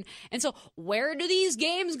season. And so where do these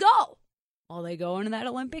games go? Well, they go into that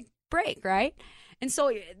Olympic break, right? And so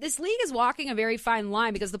this league is walking a very fine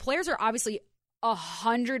line, because the players are obviously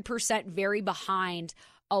 100% very behind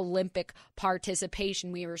Olympic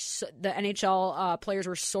participation. The NHL players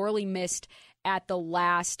were sorely missed at the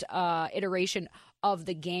last iteration of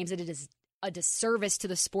the games. It is a disservice to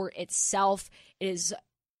the sport itself. It is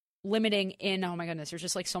limiting in, oh my goodness, there's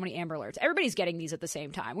just like so many Amber Alerts. Everybody's getting these at the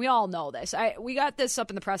same time. We all know this. We got this up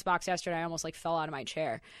in the press box yesterday. I almost fell out of my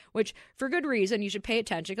chair, which for good reason. You should pay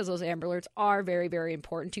attention, because those Amber Alerts are very, very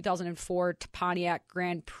important. 2004 Pontiac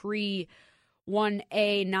Grand Prix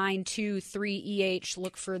 1A923EH.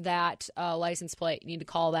 Look for that license plate. You need to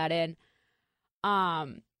call that in.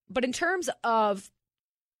 But in terms of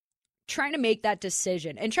trying to make that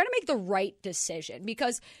decision and trying to make the right decision,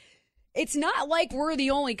 because it's not like we're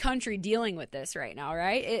the only country dealing with this right now,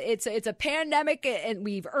 right? It's a pandemic, and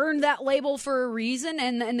we've earned that label for a reason.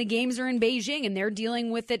 And the games are in Beijing, and they're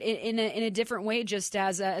dealing with it in a different way, just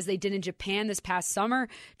as they did in Japan this past summer,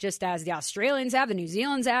 just as the Australians have, the New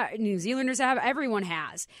Zealanders have, everyone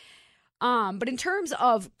has. But in terms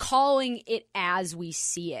of calling it as we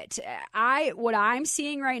see it, what I'm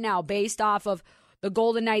seeing right now, based off of the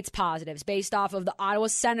Golden Knights positives, based off of the Ottawa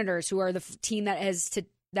Senators, who are the team that is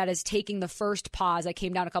taking the first pause that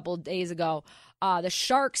came down a couple of days ago. The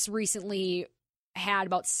Sharks recently had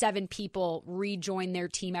about 7 people rejoin their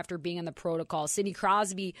team after being in the protocol. Sidney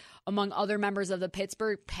Crosby, among other members of the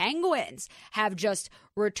Pittsburgh Penguins, have just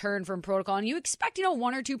returned from protocol. And you expect,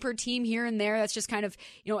 1 or 2 per team here and there. That's just kind of,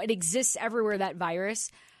 it exists everywhere, that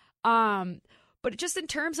virus. But just in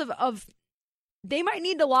terms of they might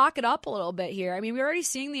need to lock it up a little bit here. I mean, we're already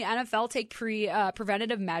seeing the NFL take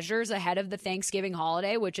preventative measures ahead of the Thanksgiving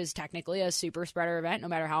holiday, which is technically a super spreader event, no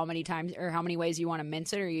matter how many times or how many ways you want to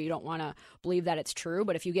mince it, or you don't want to believe that it's true.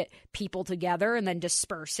 But if you get people together and then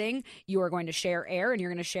dispersing, you are going to share air, and you're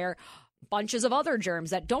going to share bunches of other germs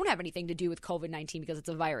that don't have anything to do with COVID-19, because it's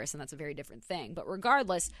a virus, and that's a very different thing. But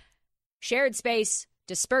regardless, shared space,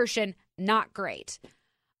 dispersion, not great.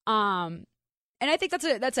 And I think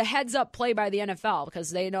that's a heads-up play by the NFL, because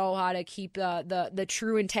they know how to keep the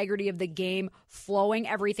true integrity of the game flowing.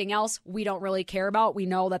 Everything else we don't really care about. We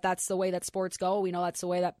know that that's the way that sports go. We know that's the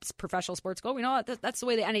way that professional sports go. We know that that's the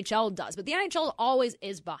way the NHL does. But the NHL always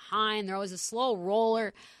is behind. They're always a slow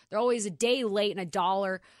roller. They're always a day late and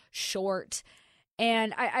 $1 short.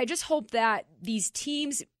 And I just hope that these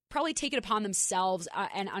teams probably take it upon themselves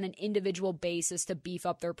and on an individual basis to beef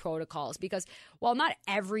up their protocols, because while not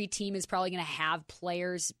every team is probably going to have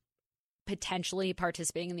players potentially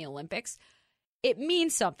participating in the Olympics, it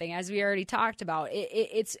means something, as we already talked about.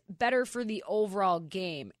 It's better for the overall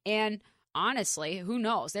game. And honestly, who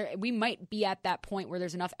knows? We might be at that point where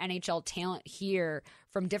there's enough NHL talent here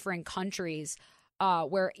from different countries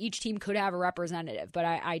where each team could have a representative, but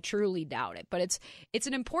I truly doubt it. But it's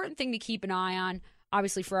an important thing to keep an eye on.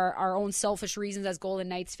 Obviously, for our own selfish reasons as Golden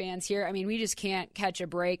Knights fans here. I mean, we just can't catch a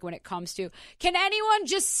break when it comes to, can anyone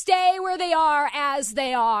just stay where they are as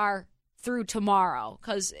they are through tomorrow?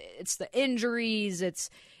 Because it's the injuries, it's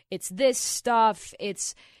this stuff,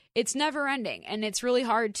 it's never ending. And it's really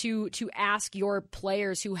hard to ask your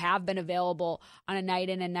players who have been available on a night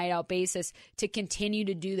in and night out basis to continue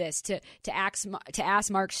to do this, to ask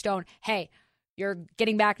Mark Stone, hey, you're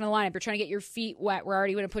getting back in the lineup. You're trying to get your feet wet. We're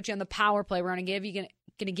already going to put you on the power play. We're going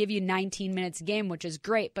to give you 19 minutes a game, which is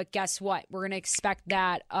great. But guess what? We're going to expect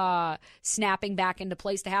that snapping back into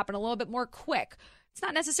place to happen a little bit more quick. It's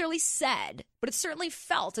not necessarily said, but it's certainly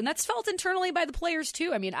felt. And that's felt internally by the players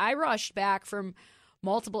too. I mean, I rushed back from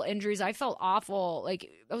multiple injuries. I felt awful. Like,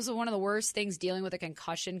 that was one of the worst things, dealing with a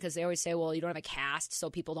concussion, because they always say, well, you don't have a cast, so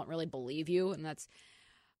people don't really believe you. And that's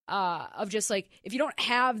of just like, if you don't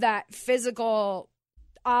have that physical,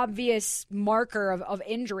 obvious marker of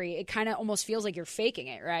injury, it kind of almost feels like you're faking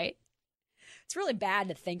it, right? It's really bad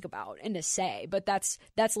to think about and to say, but that's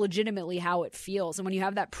legitimately how it feels. And when you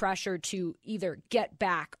have that pressure to either get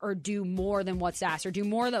back or do more than what's asked, or do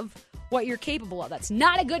more of what you're capable of, that's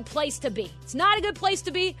not a good place to be. It's not a good place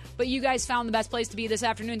to be, but you guys found the best place to be this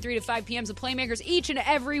afternoon, 3 to 5 p.m. The Playmakers, each and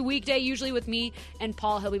every weekday, usually with me and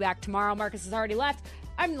Paul. He'll be back tomorrow. Marcus has already left.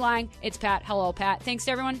 I'm lying. It's Pat. Hello, Pat. Thanks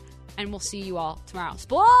to everyone, and we'll see you all tomorrow.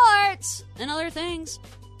 Sports and other things.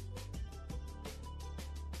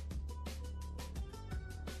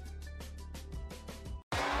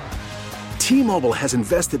 T-Mobile has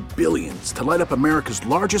invested billions to light up America's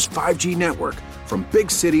largest 5G network, from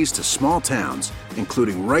big cities to small towns,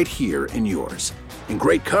 including right here in yours. And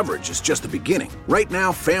great coverage is just the beginning. Right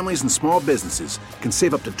now, families and small businesses can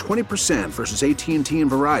save up to 20% versus AT&T and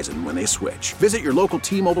Verizon when they switch. Visit your local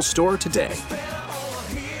T-Mobile store today.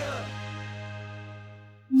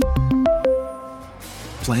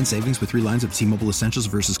 Plan savings with 3 lines of T-Mobile Essentials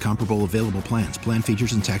versus comparable available plans. Plan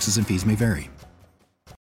features and taxes and fees may vary.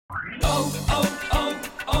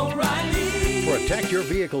 Protect your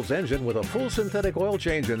vehicle's engine with a full synthetic oil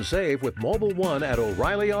change and save with Mobil 1 at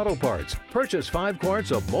O'Reilly Auto Parts. Purchase 5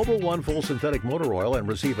 quarts of Mobil 1 full synthetic motor oil and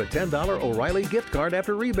receive a $10 O'Reilly gift card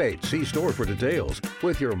after rebate. See store for details.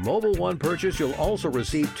 With your Mobil 1 purchase, you'll also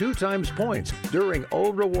receive 2 times points during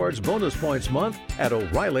O Rewards Bonus Points Month at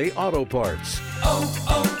O'Reilly Auto Parts.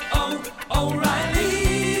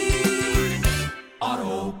 O'Reilly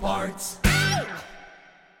Auto Parts.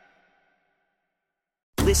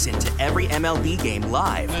 Listen to every MLB game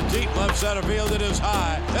live. In the deep left center field, it is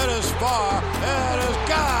high, it is far, it is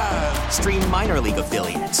gone. Stream minor league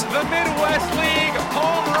affiliates. The Midwest League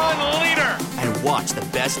home run leader. And watch the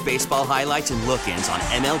best baseball highlights and look-ins on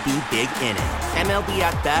MLB Big Inning. MLB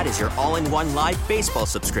At Bat is your all-in-one live baseball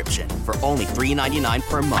subscription for only $3.99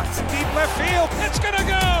 per month. Deep left field, it's gonna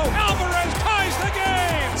go. Alvarez ties the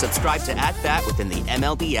game. Subscribe to At Bat within the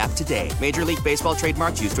MLB app today. Major League Baseball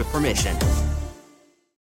trademarks used with permission.